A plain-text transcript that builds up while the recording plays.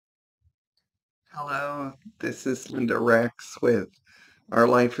Hello, this is Linda Rex with Our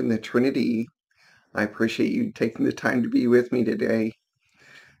Life in the Trinity. I appreciate you taking the time to be with me today.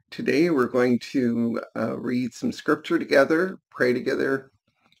 Today we're going to read some scripture together, pray together,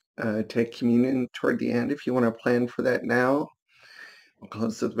 take communion toward the end. If you want to plan for that now, we'll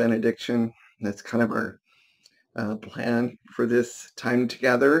close with benediction. That's kind of our plan for this time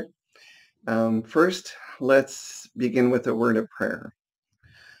together. First, let's begin with a word of prayer.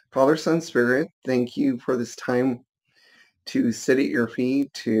 Father, Son, Spirit, thank you for this time to sit at your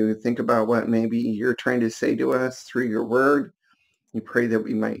feet, to think about what maybe you're trying to say to us through your word. We pray that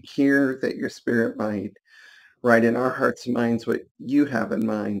we might hear, that your Spirit might write in our hearts and minds what you have in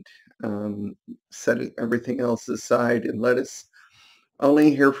mind, setting everything else aside, and let us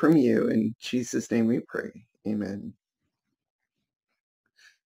only hear from you. In Jesus' name we pray. Amen.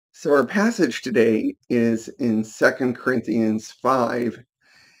 So our passage today is in 2 Corinthians 5,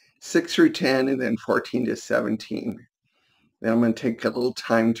 6 through 10, and then 14 to 17. Now I'm going to take a little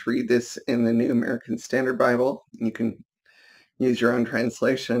time to read this in the New American Standard Bible. You can use your own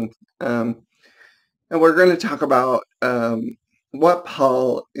translation. And we're going to talk about what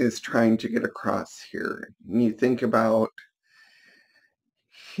Paul is trying to get across here. And you think about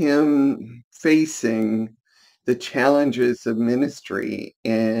him facing the challenges of ministry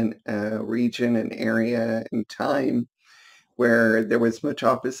in a region, an area, and time where there was much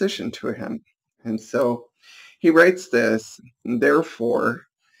opposition to him. And so he writes this, therefore,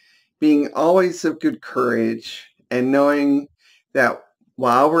 being always of good courage and knowing that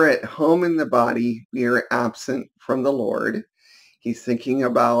while we're at home in the body, we are absent from the Lord. He's thinking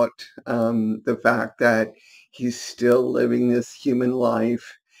about the fact that he's still living this human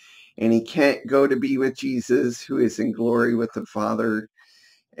life and he can't go to be with Jesus, who is in glory with the Father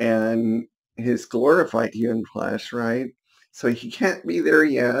and his glorified human flesh, right? So he can't be there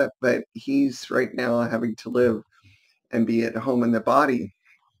yet, but he's right now having to live and be at home in the body.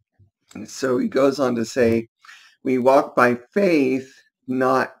 And so he goes on to say, we walk by faith,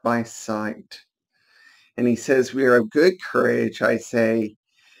 not by sight. And he says, we are of good courage, I say,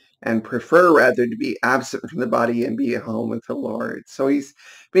 and prefer rather to be absent from the body and be at home with the Lord. So he's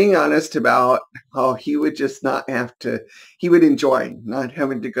being honest about how he would just not have to, he would enjoy not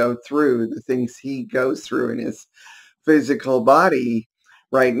having to go through the things he goes through in his physical body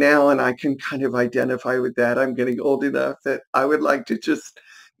right now. And I can kind of identify with that. I'm getting old enough that I would like to just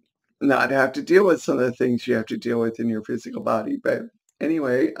not have to deal with some of the things you have to deal with in your physical body. But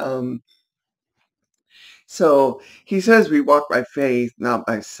anyway, so he says we walk by faith, not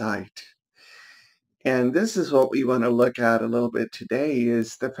by sight. And this is what we want to look at a little bit today,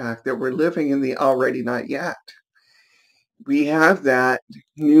 is the fact that we're living in the already not yet. We have that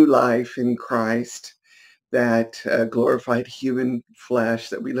new life in Christ, that glorified human flesh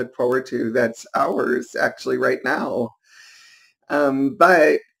that we look forward to, that's ours actually right now.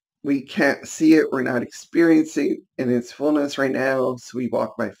 But we can't see it, we're not experiencing it in its fullness right now, so we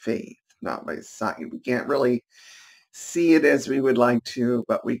walk by faith, not by sight. We can't really see it as we would like to,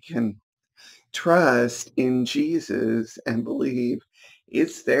 but we can trust in Jesus and believe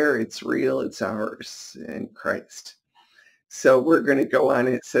it's there, it's real, it's ours in Christ. So we're going to go on.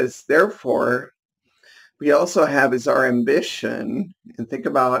 It says, therefore, we also have as our ambition, and think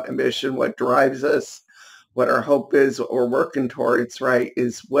about ambition, what drives us, what our hope is, what we're working towards, right,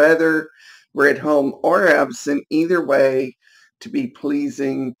 is whether we're at home or absent, either way, to be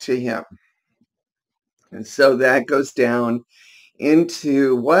pleasing to him. And so that goes down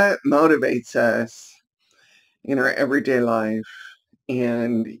into what motivates us in our everyday life.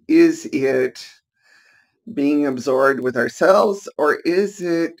 And is it being absorbed with ourselves, or is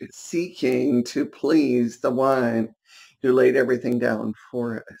it seeking to please the one who laid everything down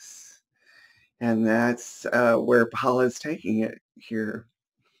for us? And that's where Paul is taking it here.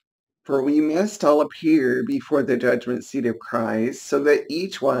 For we must all appear before the judgment seat of Christ, so that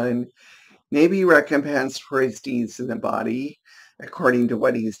each one may be recompensed for his deeds in the body, according to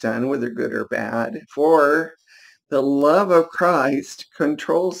what he's done, whether good or bad. For the love of Christ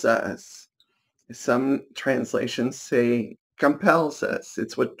controls us. Some translations say compels us.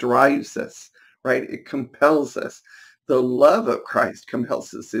 It's what drives us, right? It compels us. The love of Christ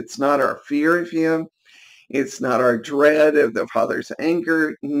compels us. It's not our fear of him. It's not our dread of the Father's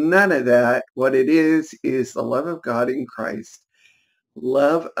anger. None of that. What it is the love of God in Christ.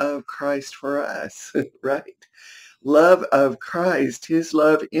 Love of Christ for us, right? Love of Christ, his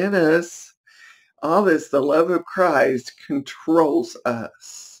love in us. All this, the love of Christ controls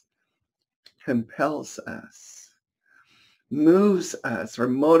us, compels us, moves us, or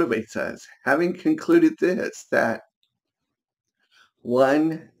motivates us, having concluded this, that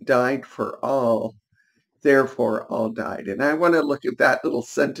One died for all, therefore all died. And I want to look at that little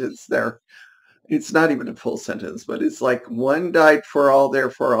sentence there. It's not even a full sentence, but it's like one died for all,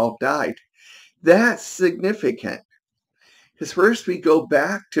 therefore all died. That's significant. Because first we go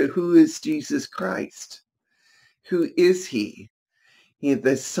back to who is Jesus Christ? Who is he? He is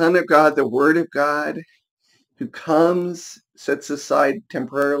the Son of God, the Word of God, who comes, sets aside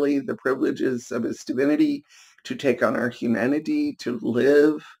temporarily the privileges of his divinity to take on our humanity, to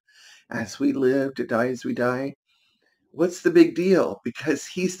live as we live, to die as we die. What's the big deal? Because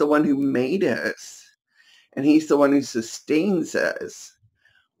he's the one who made us, and he's the one who sustains us.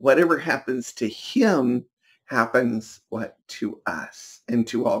 Whatever happens to him happens to us and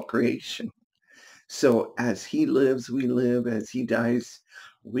to all creation. So as he lives, we live. As he dies,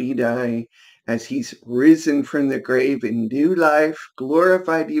 we die. As he's risen from the grave in new life,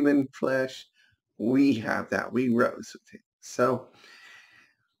 glorified human flesh, we have that. We rose with him. So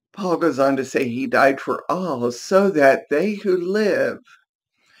Paul goes on to say he died for all so that they who live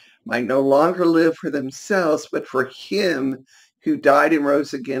might no longer live for themselves, but for him who died and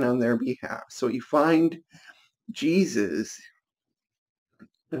rose again on their behalf. So you find Jesus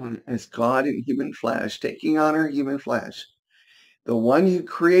as God in human flesh, taking on our human flesh, the one who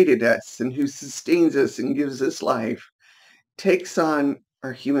created us and who sustains us and gives us life, takes on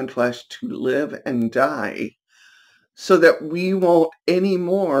our human flesh to live and die so that we won't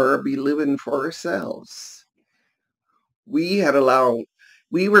anymore be living for ourselves. We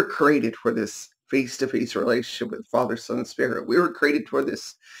were created for this face-to-face relationship with Father, Son, and Spirit. We were created for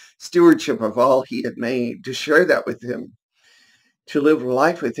this stewardship of all he had made, to share that with him, to live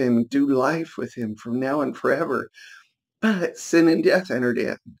life with him, do life with him from now and forever. But sin and death entered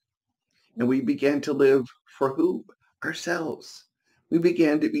in, and we began to live for who? Ourselves. We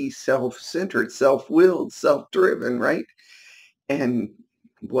began to be self-centered, self-willed, self-driven, right? And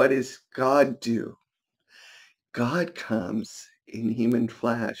what does God do? God comes in human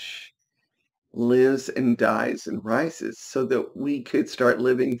flesh, lives and dies and rises so that we could start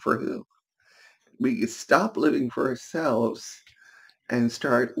living for who? We could stop living for ourselves and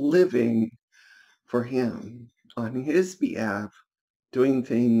start living for him on his behalf, doing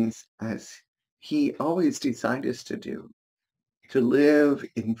things as he always designed us to do, to live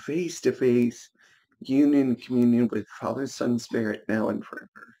in face-to-face union, communion with Father, Son, Spirit, now and forever.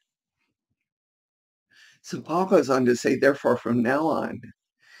 So Paul goes on to say, therefore, from now on,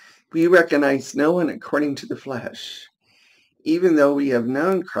 we recognize no one according to the flesh, even though we have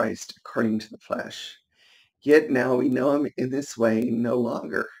known Christ according to the flesh. Yet now we know him in this way no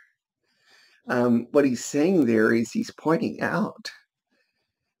longer. What he's saying there is he's pointing out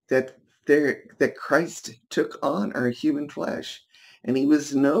that Christ took on our human flesh, and he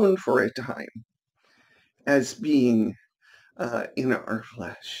was known for a time as being in our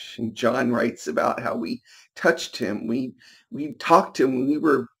flesh. And John writes about how we touched him, we talked to him, we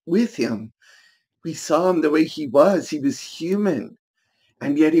were with him, we saw him the way he was. He was human,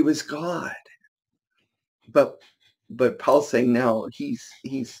 and yet he was God. But Paul's saying now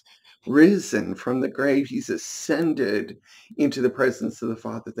he's risen from the grave. He's ascended into the presence of the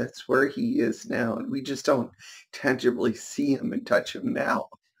Father. That's where he is now. And we just don't tangibly see him and touch him now.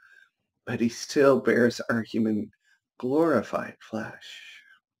 But he still bears our human glorified flesh.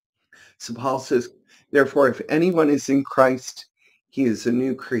 So Paul says, therefore, if anyone is in Christ, he is a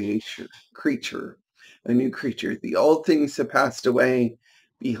new creature, a new creature. The old things have passed away.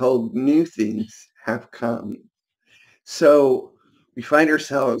 Behold, new things have come. So we find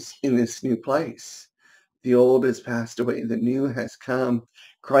ourselves in this new place. The old has passed away. The new has come.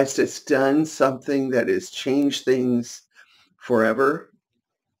 Christ has done something that has changed things forever.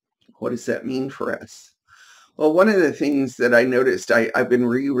 What does that mean for us? Well, one of the things that I noticed, I've been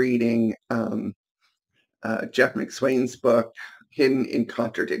rereading Jeff McSwain's book, Hidden in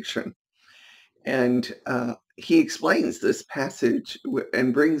Contradiction. And he explains this passage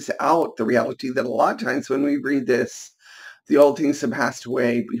and brings out the reality that a lot of times when we read this, the old things have passed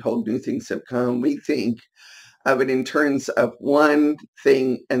away, behold, new things have come. We think of it in terms of one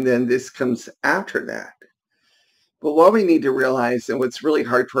thing, and then this comes after that. But what we need to realize, and what's really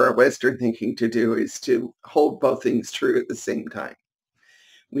hard for our Western thinking to do, is to hold both things true at the same time.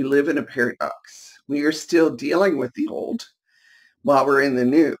 We live in a paradox. We are still dealing with the old while we're in the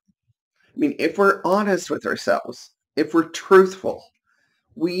new. I mean, if we're honest with ourselves, if we're truthful,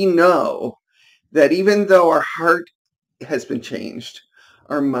 we know that even though our heart has been changed,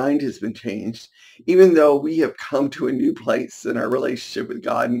 our mind has been changed, even though we have come to a new place in our relationship with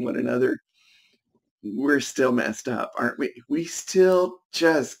God and one another, we're still messed up, aren't we? We still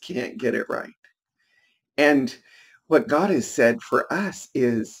just can't get it right. And what God has said for us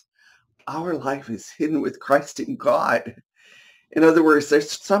is our life is hidden with Christ in God. In other words,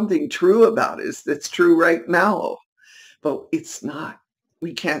 there's something true about us that's true right now, but it's not.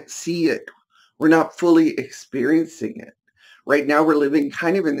 We can't see it. We're not fully experiencing it. Right now, we're living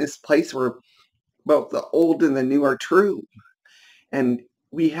kind of in this place where both the old and the new are true. And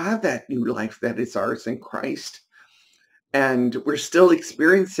we have that new life that is ours in Christ. And we're still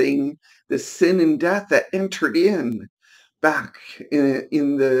experiencing the sin and death that entered in back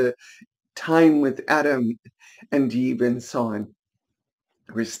in the time with Adam and Eve and so on.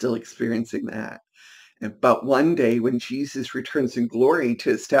 We're still experiencing that. But one day when Jesus returns in glory to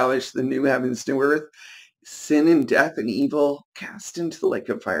establish the new heavens, new earth, sin and death and evil cast into the lake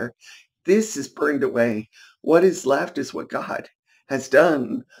of fire, this is burned away. What is left is what God has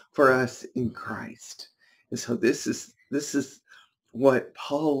done for us in Christ. And so this is what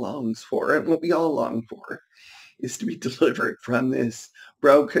Paul longs for, and what we all long for, is to be delivered from this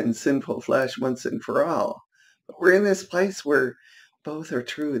broken, sinful flesh once and for all. But we're in this place where both are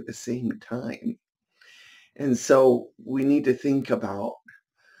true at the same time. And so we need to think about,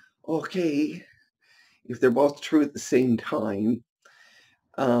 okay, if they're both true at the same time,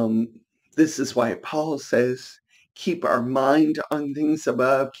 this is why Paul says, keep our mind on things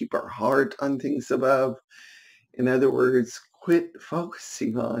above, keep our heart on things above. In other words, quit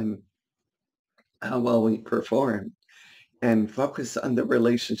focusing on how well we perform and focus on the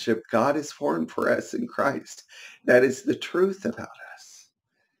relationship God has formed for us in Christ. That is the truth about us.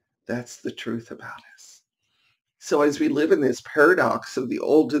 That's the truth about us. So as we live in this paradox of the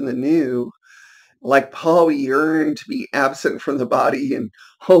old and the new, like Paul, we yearn to be absent from the body and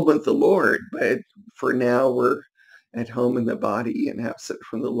home with the Lord. But for now, we're at home in the body and absent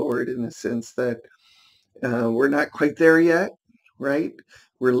from the Lord in the sense that we're not quite there yet, right?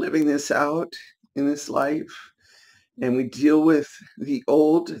 We're living this out in this life. And we deal with the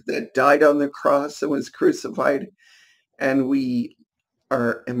old that died on the cross and was crucified. And we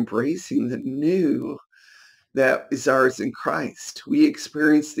are embracing the new that is ours in Christ. We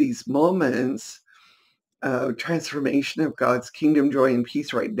experience these moments transformation of God's kingdom, joy, and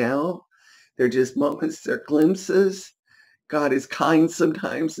peace right now. They're just moments, they're glimpses. God is kind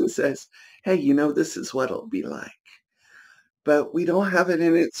sometimes and says, hey, this is what it'll be like. But we don't have it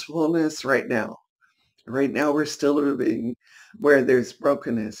in its fullness right now. Right now, we're still living where there's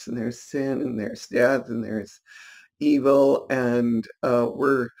brokenness and there's sin and there's death and there's evil. And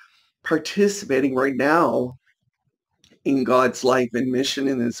we're participating right now in God's life and mission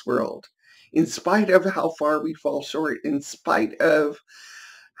in this world, in spite of how far we fall short, in spite of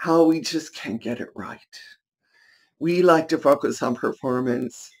how we just can't get it right. We like to focus on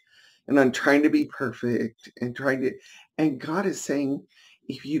performance and on trying to be perfect and God is saying,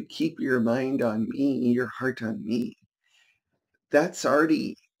 if you keep your mind on me, your heart on me, that's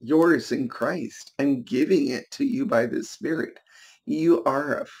already yours in Christ. I'm giving it to you by the Spirit. You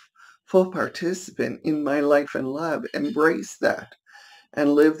are a full participant in my life and love. Embrace that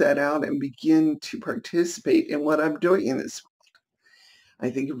and live that out and begin to participate in what I'm doing in this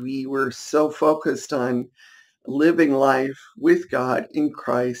world. I think we were so focused on living life with God in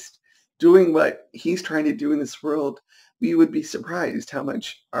Christ, doing what he's trying to do in this world, we would be surprised how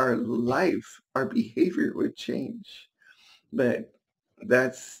much our life, our behavior would change. But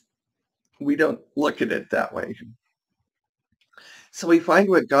we don't look at it that way. So we find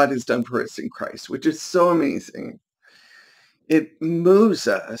what God has done for us in Christ, which is so amazing. It moves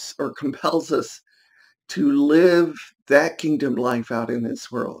us or compels us to live that kingdom life out in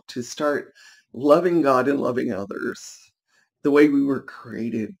this world, to start loving God and loving others the way we were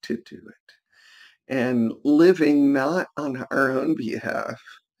created to do it, and living not on our own behalf,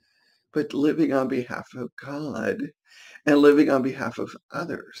 but living on behalf of God and living on behalf of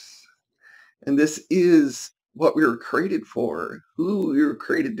others. And this is what we were created for, who we were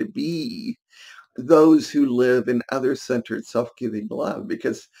created to be, those who live in other-centered, self-giving love,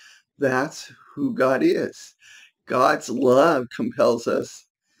 because that's who God is. God's love compels us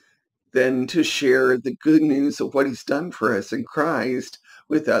then to share the good news of what he's done for us in Christ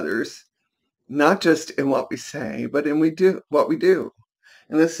with others, not just in what we say, but in what we do.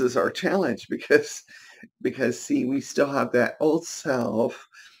 And this is our challenge because see, we still have that old self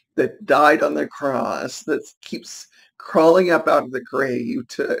that died on the cross that keeps crawling up out of the grave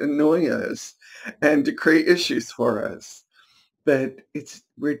to annoy us and to create issues for us. But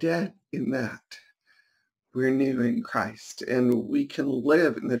we're dead in that. We're new in Christ, and we can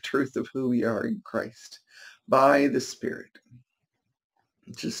live in the truth of who we are in Christ by the Spirit.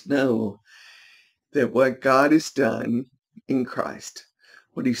 Just know that what God has done in Christ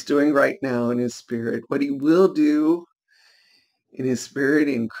what he's doing right now in his Spirit, what he will do in his Spirit,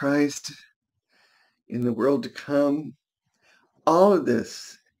 in Christ, in the world to come. All of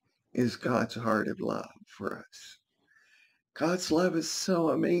this is God's heart of love for us. God's love is so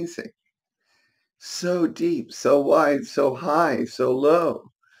amazing, so deep, so wide, so high, so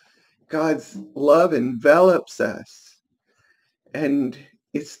low. God's love envelops us. And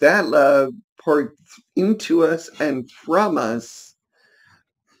it's that love poured into us and from us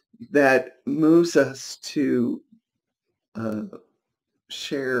that moves us to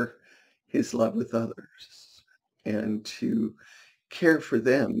share his love with others and to care for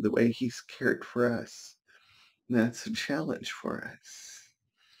them the way he's cared for us. And that's a challenge for us.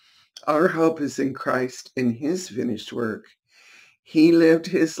 Our hope is in Christ and his finished work. He lived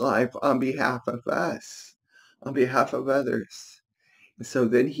his life on behalf of us, on behalf of others. And so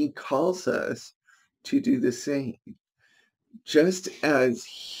then he calls us to do the same. Just as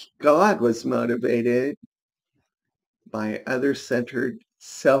God was motivated by other-centered,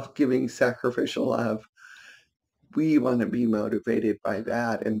 self-giving, sacrificial love, we want to be motivated by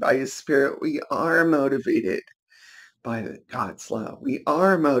that. And by his Spirit, we are motivated by God's love. We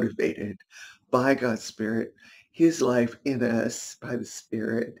are motivated by God's Spirit, his life in us by the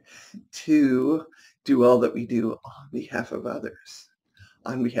Spirit, to do all that we do on behalf of others,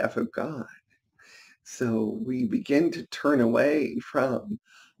 on behalf of God. So we begin to turn away from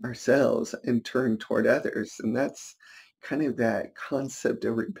ourselves and turn toward others. And that's kind of that concept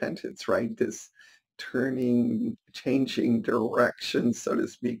of repentance, right? This turning, changing direction, so to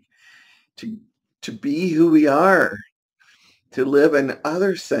speak, to be who we are, to live an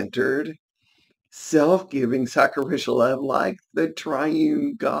other-centered, self-giving, sacrificial love like the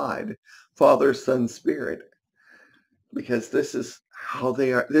triune God, Father, Son, Spirit. Because this is how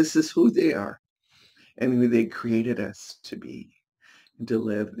they are. This is who they are and who they created us to be, and to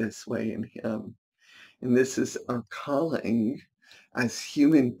live this way in him. And this is our calling as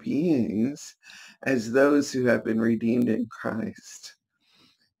human beings, as those who have been redeemed in Christ,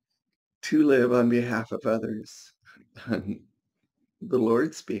 to live on behalf of others, on the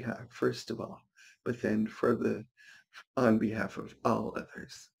Lord's behalf, first of all, but then on behalf of all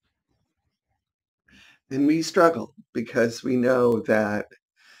others. And we struggle because we know that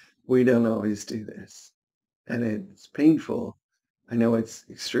we don't always do this. And it's painful. I know it's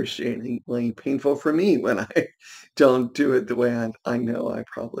excruciatingly painful for me when I don't do it the way I know I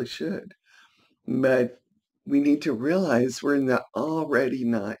probably should. But we need to realize we're in the already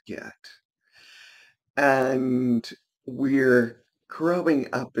not yet. And we're growing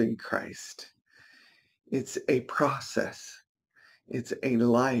up in Christ. It's a process. It's a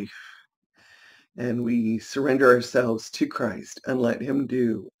life. And we surrender ourselves to Christ and let him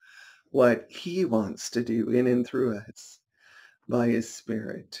do what he wants to do in and through us by his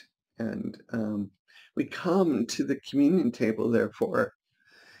Spirit. And we come to the communion table, therefore,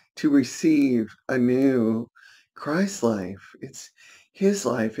 to receive a new Christ life. It's his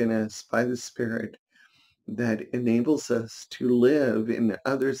life in us by the Spirit that enables us to live in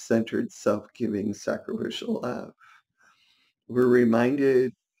other-centered, self-giving, sacrificial love. We're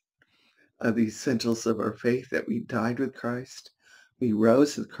reminded of the essentials of our faith, that we died with Christ, we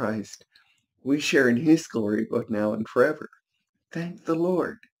rose with Christ, we share in his glory both now and forever. Thank the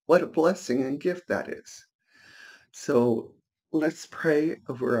Lord. What a blessing and gift that is. So let's pray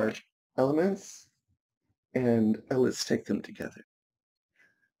over our elements, and let's take them together.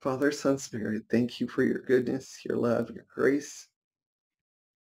 Father, Son, Spirit, thank you for your goodness, your love, your grace.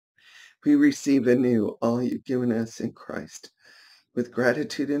 We receive anew all you've given us in Christ with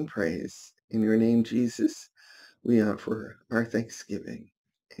gratitude and praise. In your name, Jesus, we offer our thanksgiving.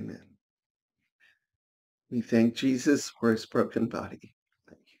 Amen. We thank Jesus for his broken body.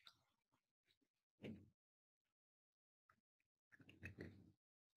 Thank you.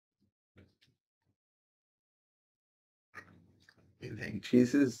 We thank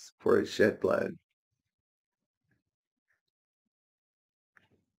Jesus for his shed blood.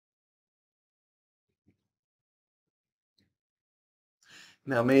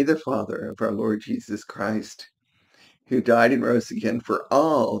 Now may the Father of our Lord Jesus Christ, who died and rose again for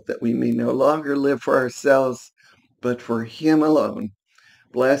all, that we may no longer live for ourselves, but for him alone,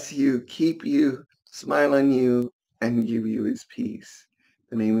 bless you, keep you, smile on you, and give you his peace.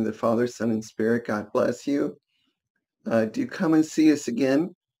 In the name of the Father, Son, and Spirit, God bless you. Do come and see us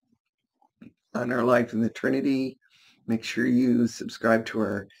again on our Life in the Trinity. Make sure you subscribe to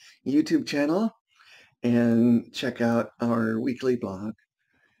our YouTube channel and check out our weekly blog.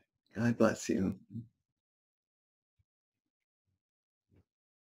 God bless you.